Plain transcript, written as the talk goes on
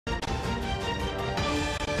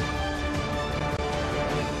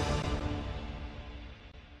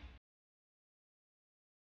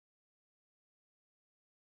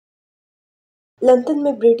London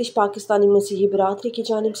में British Pakistani मसीही बरादरी की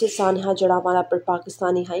जानिब से सानहा जरांवाला पर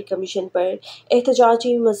पाकिस्तानी हाई कमीशन पर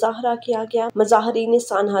एहतजाजी मुजाहरा किया गया। मुजाहरीन ने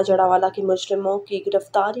सानहा जरांवाला के मुजरिमों की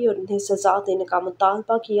गिरफ्तारी और उन्हें सजा देने का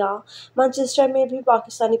मुतालबा किया। मैनचेस्टर में भी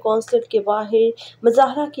पाकिस्तानी कौंसलेट के बाहर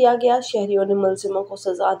मुजाहरा किया गया। शहरियों ने मुलजिमों को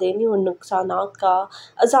सजा देने और नुकसानात का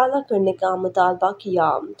अजाला करने का मुतालबा किया।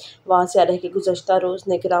 वाज़ेह रहे कि गुज़श्ता रोज़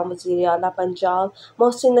निगरान वज़ीर आला पंजाब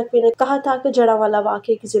मोहसिन नकवी ने कहा था कि जरांवाला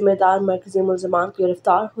वाक़े के जिम्मेदार मरकज़ी मुलजिमान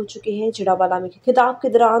गिरफ्तार हो चुके हैं। जरांवाला में खिताब के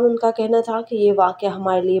दौरान उनका कहना था कि ये वाक़या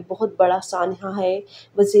हमारे लिए बहुत बड़ा सानहा है।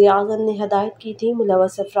 वज़ीर आज़म ने हिदायत की थी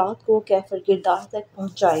मुलव्वस अफराद को कैफर किरदार तक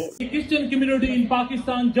पहुँचाएं। Christian community in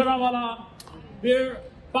Pakistan, Jaranwala, where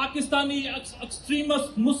Pakistani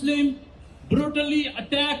extremist Muslim brutally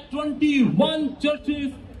attacked 21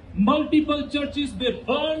 churches, multiple churches. They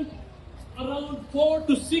burned around 400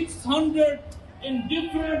 to 600 in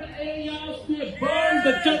different areas. They burned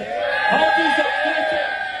the church houses of churches.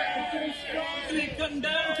 It is strongly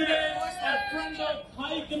condemned today in front of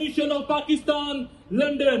High Commission of Pakistan,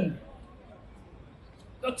 London.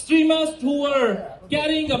 Extremists who were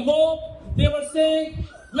carrying a mob, they were saying,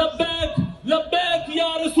 Labbaik, Labbaik,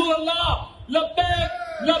 Ya Rasulullah, Labbaik,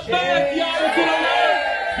 Labbaik, Ya Rasulullah,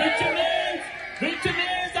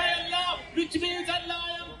 which means Allah, I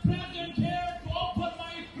am present here to offer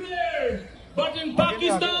my prayers. But in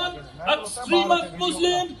Pakistan, extremist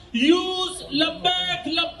Muslims use Labbaik,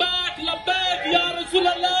 Labbaik, Labbaik, Ya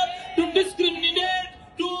Rasulullah to discriminate,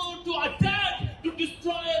 to attack, to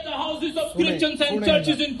destroy the houses of Christians and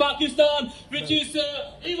churches in Pakistan, which is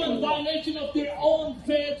even violation of their own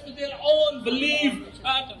faith, their own belief,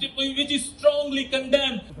 which is strongly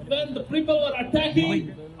condemned. When the people were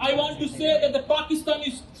attacking, I want to say that the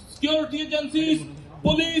Pakistani security agencies,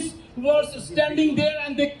 police was standing there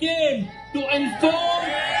and they came to inform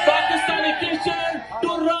Pakistani Christians to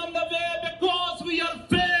run away because we are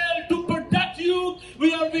failed to protect you.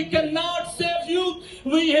 We cannot save you.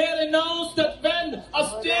 We here announce that when a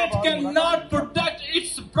state cannot protect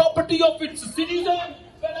its property of its citizens,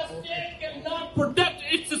 when a state cannot protect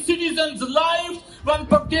its citizens' lives, when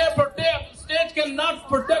state cannot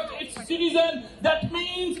protect its citizens, that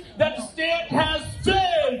means that the state has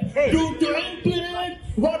failed to implement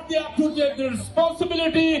what they are to take the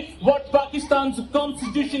responsibility, what Pakistan's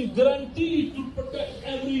constitution guarantees to protect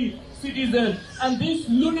every citizen. And this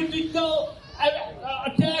lunatical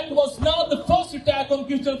attack was not the first attack on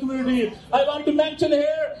Christian community. I want to mention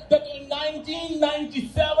here that in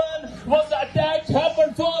 1997 was the attack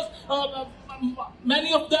happened first.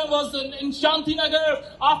 Many of them was in Shantinagar.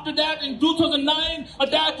 After that, in 2009,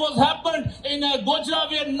 attack was happened in Gojra,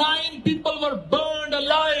 where 9 people were burned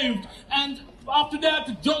alive. And after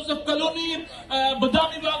that, Joseph Colony,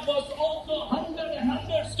 Badami Bagh was also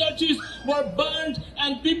 100 churches were burned,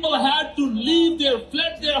 and people had to leave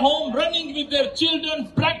fled their home, running with their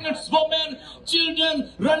children, pregnant women,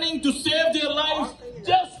 children running to save their lives,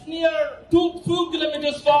 just near 2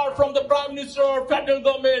 kilometers far from the Prime Minister or federal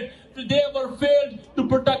government. They were failed to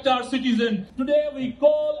protect our citizens. Today we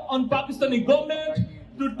call on Pakistani government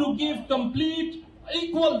to give complete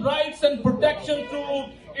equal rights and protection to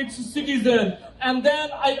its citizens. And then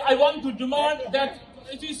I want to demand that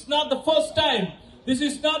it is not the first time. This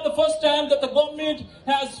is not the first time that the government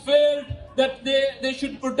has failed that they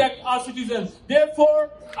should protect our citizens.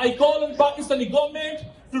 Therefore, I call on Pakistani government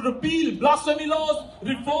to repeal blasphemy laws,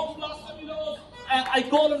 reform blasphemy laws, and I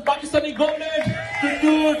call on Pakistani government to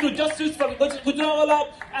do justice for Jaranwala.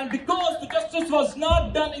 And because the justice was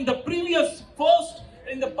not done in the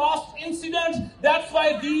past incidents, that's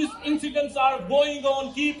why these incidents are going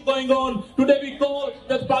on, keep going on. Today we call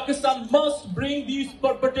that Pakistan must bring these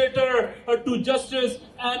perpetrators to justice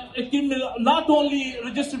and not only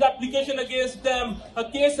registered application against them, a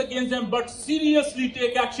case against them, but seriously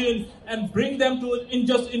take action and bring them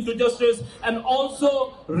into justice, and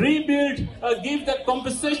also rebuild, give that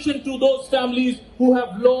compensation to those families who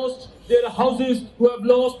have lost their houses, who have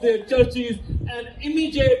lost their churches, and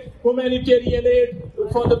immediate humanitarian aid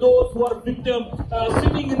for those who are victims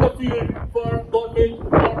sitting in the field for government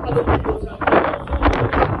or other people's help.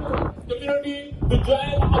 Community to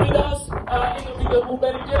join with us in the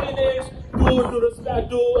humanitarian aid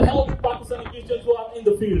to help Pakistani Christians who are in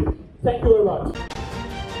the field. Thank you very much.